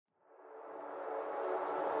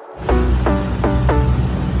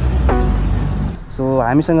So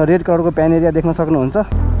हामीसँग red कलरको प्यानेरिया देख्न सक्नुहुन्छ।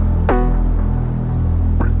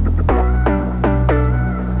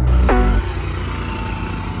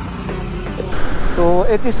 सो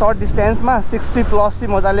यति सर्ट डिस्टेन्समा 60 प्लस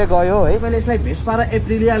चाहिँ मजाले गयो है। मैले यसलाई भेस्पा र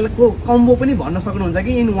एप्रिलियाको कम्बो पनि भन्न सक्नुहुन्छ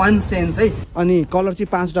कि इन वान सेन्स है। अनि कलर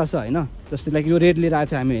चाहिँ 5वटा छ होइन, जस्तै लाइक यो रेड लिएर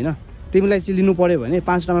आएको थियो हामी होइन। तिमीलाई चाहिँ लिनु पर्यो भने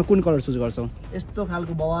 5वटामा कुन कलर चुज गर्छौ? यस्तो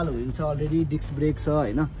खालको बवाल हुन्छ, अलरेडी डिस्क ब्रेक छ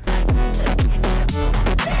होइन।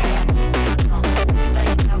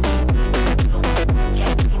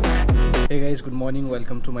 Hey guys, good morning,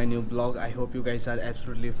 welcome to my new vlog. I hope you guys are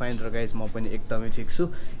absolutely fine. र guys म पनि एकदमै ठीक छु।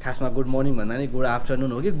 खासमा गुड मर्निङ भन्दा नि गुड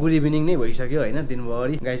आफ्टरनुन हो कि गुड इभिनिङ नै भइसक्यो होइन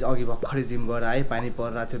दिनभरि। गाइस अघि भर्खरै जिम गरेर आएँ, पानी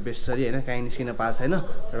परिरहेको थियो बेसरी होइन, काहीँ निस्किन पाएको छैन।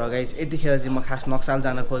 र गाइस यतिखेर चाहिँ म खास नक्साल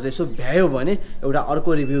जान खोज्दैछु। भ्यायो भने एउटा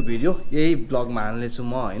अर्को रिभ्यू भिडियो यही ब्लगमा हाल्नेछु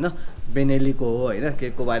म होइन। बेनेलीको हो होइन,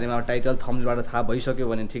 केकको बारेमा टाइटल थम्बनेलबाट थाहा भइसक्यो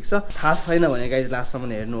भने ठिक छ, थाहा छैन भने गाइस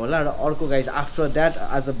लास्टसम्म हेर्नु होला। र अर्को गाइस आफ्टर द्याट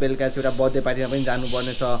आज बेलुका चाहिँ एउटा बर्थडे पार्टीमा पनि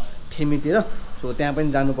जानुपर्ने छ ठेमीतिर, सो त्यहाँ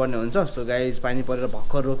पनि जानुपर्ने हुन्छ। सो गाइस पानी परेर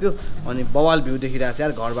भर्खर रोक्यो अनि बवाल भ्यू देखिरहेको छ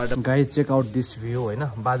यार घरबाट। Guys check out this view होइन,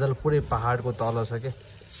 बादल पुरै पहाडको तल छ के।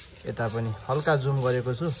 यता पनि हल्का जुम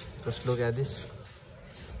गरेको छु, just look at this.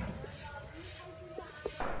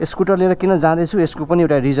 Scooter लिएर किन जाँदैछु यसको पनि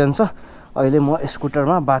एउटा रिजन छ। अहिले म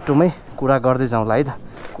स्कुटरमा बाटोमै कुरा गर्दै जाउँला है त,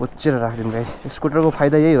 कोचेर राखिदिउँ गाइस। स्कुटरको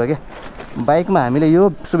फाइदा यही हो क्या, बाइकमा हामीले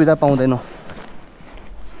यो सुविधा पाउँदैनौँ।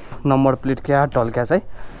 नम्बर प्लेट क्या टल्क्या चाहिँ,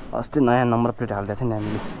 अस्ति नयाँ नम्बर प्लेट हाल्दै थियो नि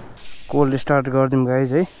हामीले। कोल्ड स्टार्ट गरिदिउँ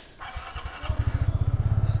गाइस है,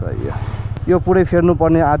 सही हो। यो पुरै फेर्नु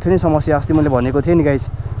पर्ने आएको थियो नि समस्या, अस्ति मैले भनेको थिएँ नि गाइस,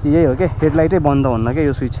 यही हो क्या, हेडलाइटै बन्द हुन्न क्या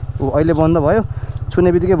यो स्विच। अहिले बन्द भयो,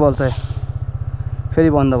 छुने बित्तिकै बल्छ, फेरि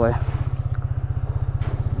बन्द भयो।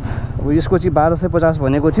 अब यसको चाहिँ 1250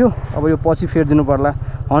 भनेको थियो, अब यो पछि फेरिदिनु पर्ला।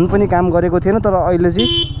 हर्न पनि काम गरेको थिएन, तर अहिले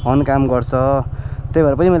चाहिँ हर्न काम गर्छ, त्यही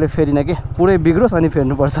भएर पनि मैले फेरिनँ कि पुरै बिग्रोस् अनि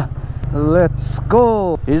फेर्नुपर्छ। Let's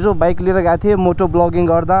go. हिजो बाइक लिएर गएको थिएँ, मोटो ब्लगिङ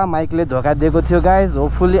गर्दा माइकले धोका दिएको थियो गाइज।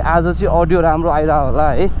 होपफुल्ली आज चाहिँ अडियो राम्रो आइरह होला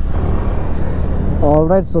है।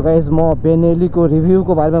 अलराइट, सो गाइज म बेनेलीको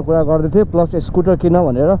रिभ्यूको बारेमा कुरा गर्दै थिएँ, प्लस स्कुटर किन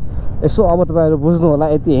भनेर। यसो अब तपाईँहरू बुझ्नु होला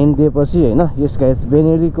यति हिन्ट दिएपछि होइन। यस गाइज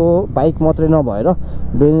बेनेलीको बाइक मात्रै नभएर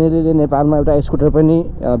बेनेलीले नेपालमा एउटा स्कुटर पनि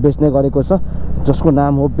बेच्ने गरेको छ, जसको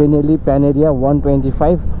नाम हो बेनेली प्यानेरिया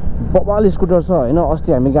 125। बवाल स्कुटर छ होइन।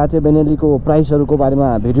 अस्ति हामी गएको थियो बेनेलीको प्राइसहरूको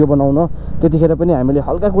बारेमा भिडियो बनाउन, त्यतिखेर पनि हामीले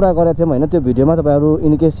हल्का कुरा गरेका थियौँ होइन। त्यो भिडियोमा तपाईँहरू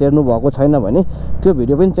इनकेस हेर्नु भएको छैन भने त्यो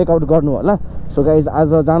भिडियो पनि चेकआउट गर्नु होला। सो गाइज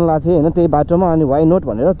आज जान लाग्थेँ होइन त्यही बाटोमा, अनि वाइ नोट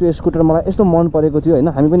भनेर त्यो स्कुटर मलाई यस्तो मन परेको थियो होइन।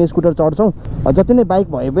 हामी पनि स्कुटर चढ्छौँ, जति नै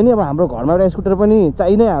बाइक भए पनि अब हाम्रो घरमा एउटा स्कुटर पनि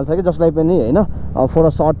चाहिइ नै हाल्छ कि जसलाई पनि होइन। फर अ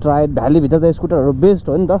सर्ट राइड भ्यालीभित्र त स्कुटरहरू बेस्ट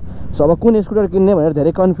हो नि त। सो अब कुन स्कुटर किन्ने भनेर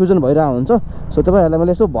धेरै कन्फ्युजन भइरहेको हुन्छ। सो तपाईँहरूलाई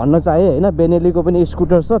मैले यसो भन्न चाहेँ होइन, बेनेलीको पनि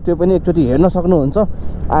स्कुटर छ, त्यो पनि एकचोटि हेर्न सक्नुहुन्छ।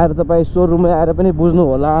 आएर तपाईँ सोरुममा आएर पनि बुझ्नु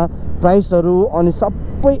होला प्राइसहरू, अनि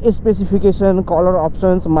सबै स्पेसिफिकेसन, कलर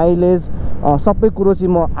अप्सन्स, माइलेज सबै कुरो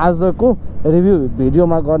चाहिँ म आजको रिभ्यू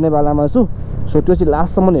भिडियोमा गर्नेवालामा छु। सो त्यो चाहिँ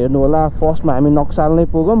लास्टसम्म हेर्नु होला। फर्स्टमा हामी नक्साल नै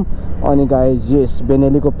पुगौँ, अनि गाइज यस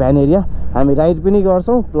बेनेलीको प्यानेरिया हामी राइड पनि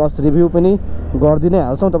गर्छौँ प्लस रिभ्यू पनि गरिदिनै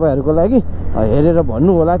हाल्छौँ तपाईँहरूको लागि। हेरेर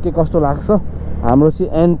भन्नु होला के कस्तो लाग्छ। हाम्रो चाहिँ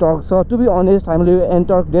एनटर्क छ, टु बी अनेस्ट हामीले यो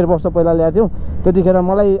एनटर्क 1.5 वर्ष पहिला ल्याएको थियौँ। त्यतिखेर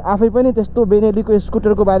मलाई आफै पनि त्यस्तो बेनेलीको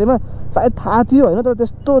स्कुटरको बारेमा सायद थाहा थियो होइन, तर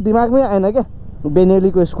त्यस्तो दिमागमै आएन क्या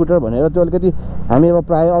बेनेलीको स्कुटर भनेर। त्यो अलिकति हामी अब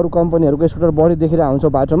प्रायः अरू कम्पनीहरूको स्कुटर बढी देखेर आउँछौँ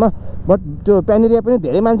बाटोमा, बट त्यो प्यानेरिया पनि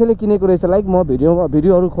धेरै मान्छेले किनेको रहेछ। लाइक म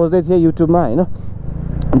भिडियोहरू खोज्दै थिएँ युट्युबमा होइन,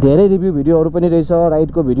 धेरै रिभ्यू भिडियोहरू पनि रहेछ,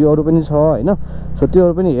 राइडको भिडियोहरू पनि छ होइन। सो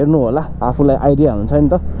त्योहरू पनि हेर्नु होला, आफूलाई आइडिया हुन्छ नि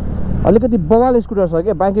त। अलिकति बवाल स्कुटर छ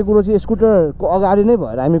क्या। बाँकी कुरो चाहिँ स्कुटरको अगाडि नै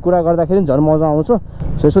भएर हामी कुरा गर्दाखेरि झन् मजा आउँछ।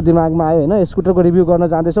 सो यसो दिमागमा आयो होइन, स्कुटरको रिभ्यू गर्न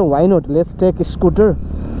जाँदैछौँ, why note let's take scooter.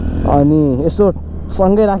 अनि यसो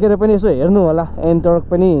सँगै राखेर पनि यसो हेर्नु होला। एनटर्क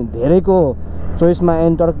पनि धेरैको चोइसमा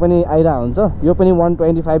एनटर्क पनि आइरहेको हुन्छ। यो पनि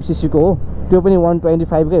 125cc को हो, त्यो पनि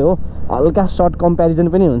 125 कै हो। हल्का सर्ट कम्पेरिजन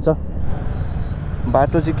पनि हुन्छ।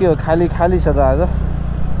 बाटो चाहिँ के हो, खाली खाली छ त आज।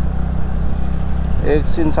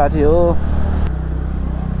 एकछिन साथी हो,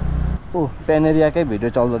 ओ प्यानेरियाकै भिडियो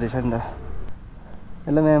चल्दो रहेछ नि त।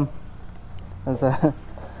 Hello ma'am. अच्छा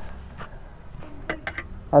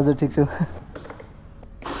हजुर ठिक छु।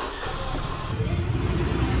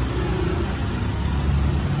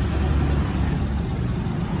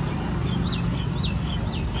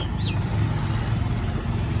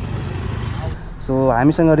 सो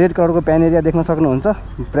हामीसँग रेड कलरको प्यानेरिया देख्न सक्नुहुन्छ,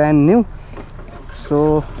 ब्रान्ड न्यू। सो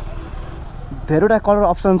धेरैवटा कलर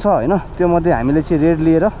अप्सन छ होइन, त्यो मध्ये हामीले चाहिँ रेड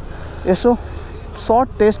लिएर यसो सर्ट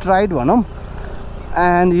टेस्ट राइड भनौँ।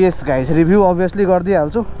 And yes guys review obviously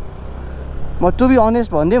गरिदिइहाल्छु म। टु बी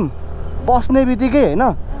अनेस्ट भनिदिउँ, बस्ने बित्तिकै होइन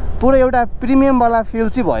पुरै एउटा प्रिमियमवाला फिल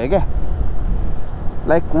चाहिँ भयो क्या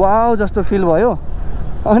लाइक वाउ जस्तो फिल भयो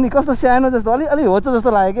अनि कस्तो सानो जस्तो अलि होचो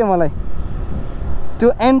जस्तो लाग्यो क्या मलाई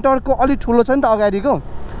त्यो एन्टर्कको अलि ठुलो छ नि त अगाडिको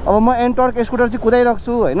अब म एन्टर्क स्कुटर चाहिँ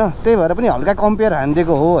कुदाइराख्छु होइन त्यही भएर पनि हल्का कम्पेयर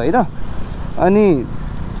हानिदिएको हो होइन अनि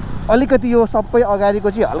अलिकति यो सबै अगाडिको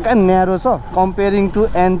चाहिँ हल्का न्यारो छ कम्पेयरिङ टु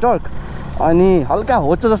एन्टर्क अनि हल्का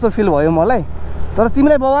होचो जस्तो फिल भयो मलाई तर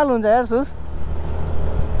तिमीलाई बवाल हुन्छ यार सुस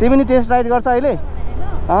तिमी नि टेस्ट राइड गर्छ अहिले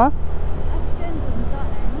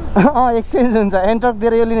एक्सचेन्ज हुन्छ एन्टर्क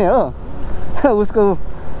दिएर यो लिने हो उसको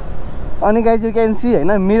अनि गाइज यु क्यान सी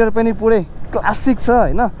होइन मिरर पनि पुरै क्लासिक छ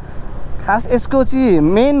होइन खास यसको चाहिँ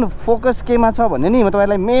मेन फोकस केमा छ भने नि म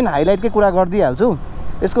तपाईँलाई मेन हाइलाइटकै कुरा गरिदिइहाल्छु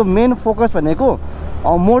यसको मेन फोकस भनेको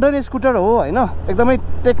मोडर्न स्कुटर हो होइन एकदमै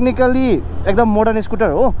टेक्निकली एकदम मोडर्न स्कुटर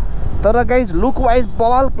हो तर गाइज लुक वाइज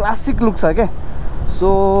बवाल क्लासिक लुक छ क्या सो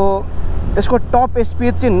यसको टप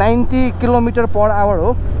स्पिड चाहिँ 90 km/h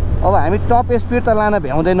हो अब हामी टप स्पिड त लान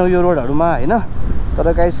भ्याउँदैनौँ यो रोडहरूमा होइन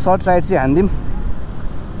तर गाइज सर्ट राइड चाहिँ हान्दिउँ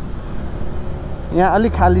यहाँ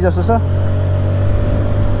अलिक खाली जस्तो छ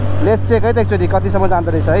लेट्स चेक है त एकचोटि कतिसम्म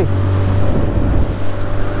जाँदो रहेछ है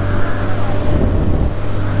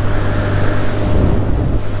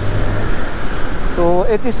सो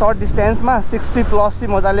यति सर्ट डिस्टेन्समा 60+ चाहिँ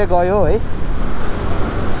मजाले गयो है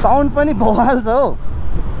साउन्ड पनि बवाल छ हो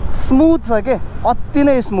स्मुथ छ के अति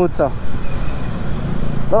नै स्मुथ छ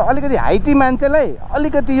तर अलिकति हाइटी मान्छेलाई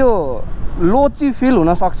अलिकति यो लो चाहिँ फिल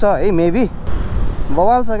हुनसक्छ है मेबी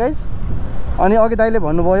बवाल छ गाइज अनि अघि दाइले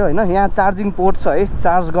भन्नुभयो होइन यहाँ चार्जिङ पोर्ट छ है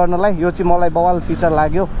चार्ज गर्नलाई यो चाहिँ मलाई बवाल फिचर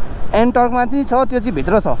लाग्यो एन्टर्कमा चाहिँ छ त्यो चाहिँ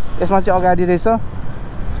भित्र छ यसमा चाहिँ अगाडि रहेछ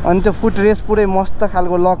अनि त्यो फुट रेस्ट पुरै मस्त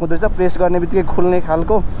खालको लक हुँदो रहेछ प्रेस गर्ने बित्तिकै खुल्ने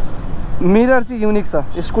खालको मिरर चाहिँ युनिक छ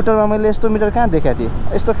स्कुटरमा मैले यस्तो मिरर कहाँ देखाएको थिएँ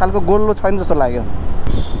यस्तो खालको गोल्लो छैन जस्तो लाग्यो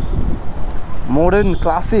मोडर्न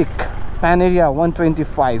क्लासिक Panarea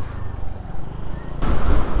 125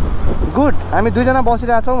 गुड हामी दुईजना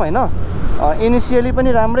बसिरहेको छौँ होइन इनिसियली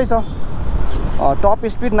पनि राम्रै छ टप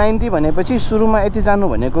स्पिड 90 भनेपछि सुरुमा यति जानु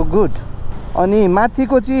भनेको गुड अनि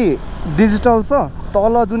माथिको चाहिँ डिजिटल छ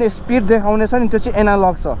तल जुन स्पिड देखाउने छ नि त्यो चाहिँ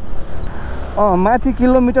एनालग छ माथि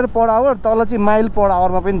km/h तल चाहिँ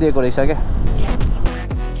माइल/hमा पनि दिएको रहेछ क्या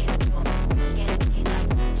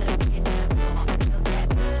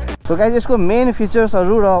सो गाइज यसको मेन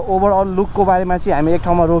फिचर्सहरू र ओभरअल लुकको बारेमा चाहिँ हामी एक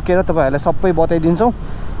ठाउँमा रोकेर तपाईँहरूलाई सबै बताइदिन्छौँ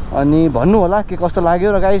अनि भन्नु होला के कस्तो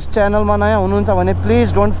लाग्यो र गाइज च्यानलमा नयाँ हुनुहुन्छ भने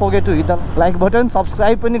please don't forget to hit the like button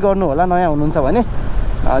subscribe पनि गर्नु होला नयाँ हुनुहुन्छ भने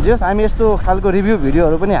जस हामी यस्तो खालको रिभ्यू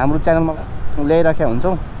भिडियोहरू पनि हाम्रो च्यानलमा ल्याइराखेका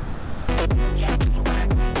हुन्छौँ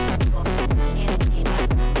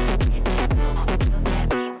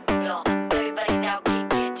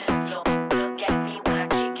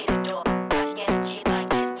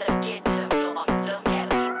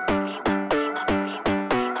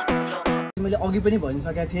अघि पनि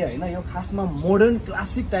भनिसकेको थिएँ होइन यो खासमा मोडर्न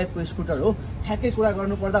क्लासिक टाइपको स्कुटर हो ठ्याक्कै कुरा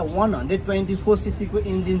गर्नुपर्दा 124 cc को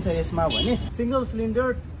इन्जिन छ यसमा भने सिंगल सिलिन्डर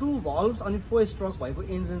 2 valves अनि 4 स्ट्रोक भएको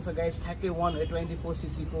इन्जिन छ गाइस ठ्याक्कै 124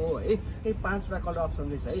 cc को हो है त्यही 5वटा कलर अप्सन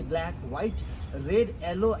रहेछ है black white red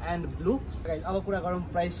yellow and blue guys अब कुरा गरौँ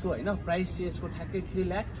प्राइसको होइन प्राइस चाहिँ यसको ठ्याक्कै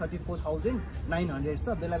 3,34,900 छ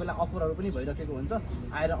बेला बेला अफरहरू पनि भइरहेको हुन्छ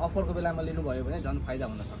आएर अफरको बेलामा लिनुभयो भने झन् फाइदा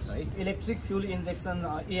हुन सक्छ है इलेक्ट्रिक फ्युल इन्जेक्सन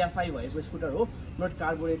AFI भएको स्कुटर हो not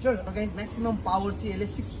carburettor guys maximum power चाहिँ यसले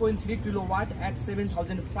 6.3 किलोवाट एट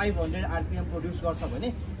 7,500 RPM प्रोड्युस गर्छ भने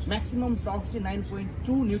म्याक्सिमम टर्क चाहिँ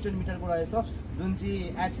 9.2 न्युटन मिटरको रहेछ जुन चाहिँ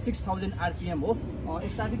एट 6,000 RPM हो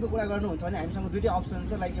स्टार्टिङको कुरा गर्नुहुन्छ भने हामीसँग दुईटै अप्सन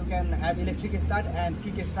छ like you can have electric start and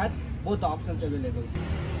kick start both the options available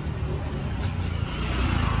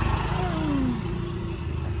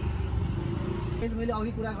मैले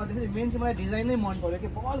अघि कुरा गर्दाखेरि मेन चाहिँ मलाई डिजाइन नै मन पर्यो कि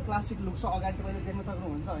बवाल क्लासिक लुक छ अगाडि तपाईँले देख्न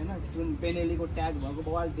सक्नुहुन्छ होइन जुन बेनेलीको ट्याग भएको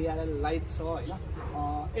बवाल DRL लाइट छ होइन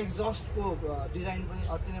एक्जस्टको डिजाइन पनि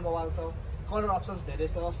अति नै बवाल छ कलर अप्सन्स धेरै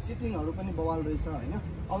छ सिटिङहरू पनि बवाल रहेछ होइन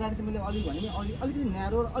अगाडि चाहिँ मैले अघि भने अलिकति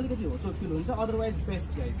न्यारो र अलिकति होचो फिल हुन्छ अदरवाइज बेस्ट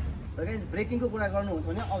गाइज र गाइज ब्रेकिङको कुरा गर्नुहुन्छ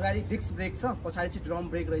भने अगाडि डिस्क ब्रेक छ पछाडि चाहिँ ड्रम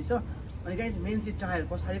ब्रेक रहेछ अनि गाइज मेन चाहिँ टायर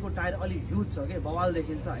पछाडिको टायर अलिक ह्युज छ क्या बवाल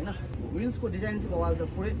देखिन्छ होइन व्हिल्सको डिजाइन चाहिँ बवाल छ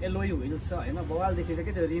पुरै एलोई व्हिल्स छ होइन बवाल देखिन्छ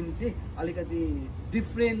क्या त्यो रिम चाहिँ अलिकति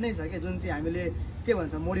डिफ्रेन्ट नै छ क्या जुन चाहिँ हामीले के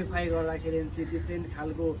भन्छ मोडिफाई गर्दाखेरि चाहिँ डिफ्रेन्ट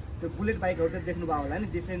खालको त्यो बुलेट बाइकहरू त देख्नुभयो होला नि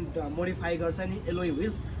डिफ्रेन्ट मोडिफाई गर्छ नि एलोई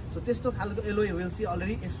व्हिल्स सो त्यस्तो खालको एलोई व्हिल्स चाहिँ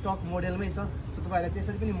अलरेडी स्टक मोडेलमै छ सो तपाईँहरूलाई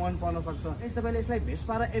त्यसरी पनि मन पर्न सक्छ तपाईँले यसलाई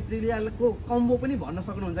भेस्पा र एप्रिलियाको कम्बो पनि भन्न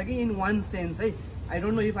सक्नुहुन्छ कि इन वान सेन्स है I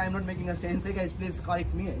don't know if I am not making a sense है गाइज प्लिज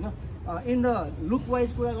करेक्ट मी होइन इन द लुक वाइज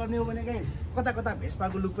कुरा गर्ने हो भने कता कता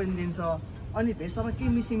भेस्पाको लुक पनि दिन्छ अनि भेस्पामा के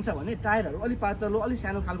मिसिङ छ भने टायरहरू अलि पातलो अलि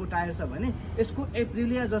सानो खालको टायर छ भने यसको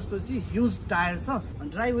एप्रिलिया जस्तो चाहिँ ह्युज टायर छ।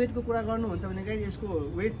 ड्राई वेटको कुरा गर्नुहुन्छ भने गाइस यसको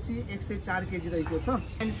वेट चाहिँ 104 केजी रहेको छ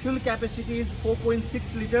and fuel capacity is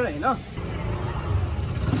 4.6 litre हैन।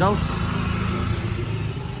 जाऊ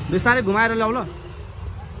बिस्तारै घुमाएर ल्याउ ल।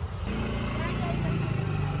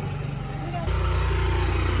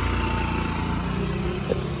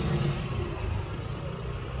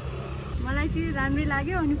 राम्रै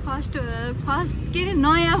लाग्यो अनि फर्स्ट के अरे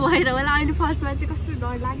नयाँ भएर होला अहिले फर्स्टमा चाहिँ कस्तो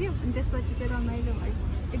डर लाग्यो अनि त्यसपछि चाहिँ रमाइलो भयो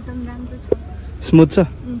एकदम राम्रो छ स्मुथ छ।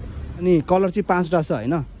 अनि कलर चाहिँ 5वटा छ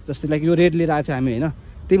हैन जस्तै लाइक यो रेड लिएर आएको थियो हामी हैन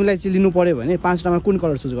तिमीलाई चाहिँ लिनु पर्यो भने 5वटामा कुन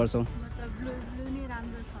कलर चुज गर्छौ? ब्लू नै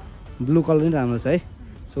राम्रो छ। ब्लू कलर नै राम्रो छ है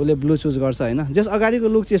सो उसले ब्लू चुज गर्छ हैन। जस अगाडिको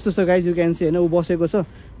लुक चाहिँ यस्तो छ गाइज यु क्यान सी हैन उ बसेको छ।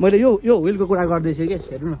 मैले यो व्हीलको कुरा गर्दै थिएँ के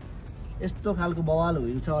हेर्नु न यस्तो खालको बवाल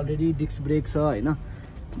व्हील छ अलरेडी डिस्क ब्रेक छ हैन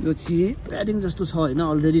यो चाहिँ प्याडिङ जस्तो छ हैन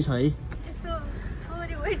अलरेडी छ है यस्तो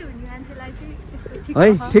थोरै वेट हुने मान्छेलाई चाहिँ यस्तो है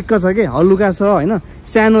ठिक्क छ के हल्लुका छ हैन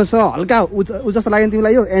सानो छ हल्का उ जस्तो लाग्यो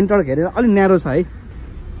तिमीलाई यो एन्टर घेरेर अलि न्यारो छ है।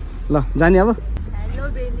 ल जाने अब हेलो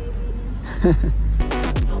बेनेली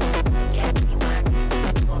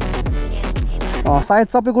सायद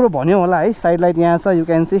सबै कुरो भन्यो होला है। साइड लाइट यहाँ छ यु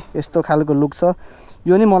क्यान सी यस्तो खालको लुक छ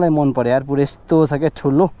यो नि मलाई मन पर्यो यार पुरै यस्तो छ क्या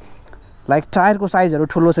ठुलो लाइक टायरको साइजहरू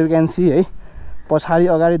ठुलो छ यु क्यान सी है। पछाडि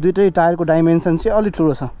अगाडि दुइटै टायरको डाइमेन्सन चाहिँ अलि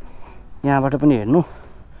ठुलो छ यहाँबाट पनि हेर्नु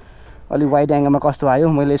अलि वाइड एङ्गलमा कस्तो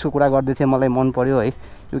आयो मैले यसको कुरा गर्दै थिएँ मलाई मन पर्यो है।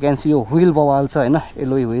 यु क्यान सी यो व्हिल बवाल छ हैन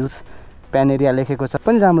एलोई व्हिल्स प्यानेरिया लेखेको छ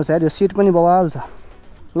पनि राम्रो छ यार यो सिट पनि बवाल छ।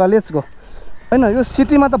 ल लेट्स गो हैन यो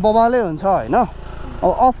सिटीमा त बवालै हुन्छ हैन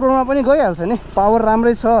अब अफ रोडमा पनि गइहाल्छ नि पावर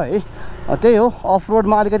राम्रै छ है त्यही हो। अफ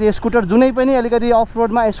रोडमा अलिकति स्कुटर जुनै पनि अलिकति अफ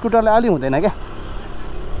रोडमा स्कुटरलाई अलि हुँदैन क्या।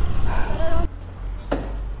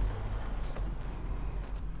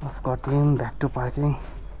 कटिङ ब्याक टु पार्किङ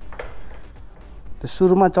त्यो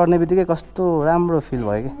सुरुमा चढ्ने बित्तिकै कस्तो राम्रो फिल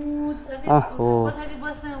भयो कि हो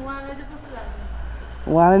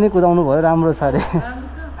उहाँले नै कुदाउनु भयो राम्रो छ अरे।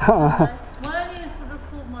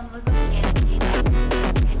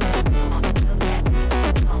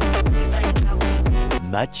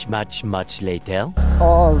 Much later.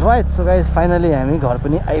 Alright, so guys finally हामी घर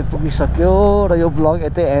पनि आइपुगिसक्यो र यो ब्लग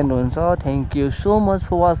यतै एन्ड हुन्छ। Thank you so much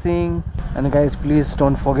for watching and guys please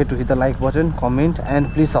don't forget to hit the like button, comment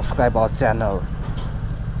and please subscribe our channel.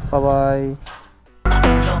 Bye bye.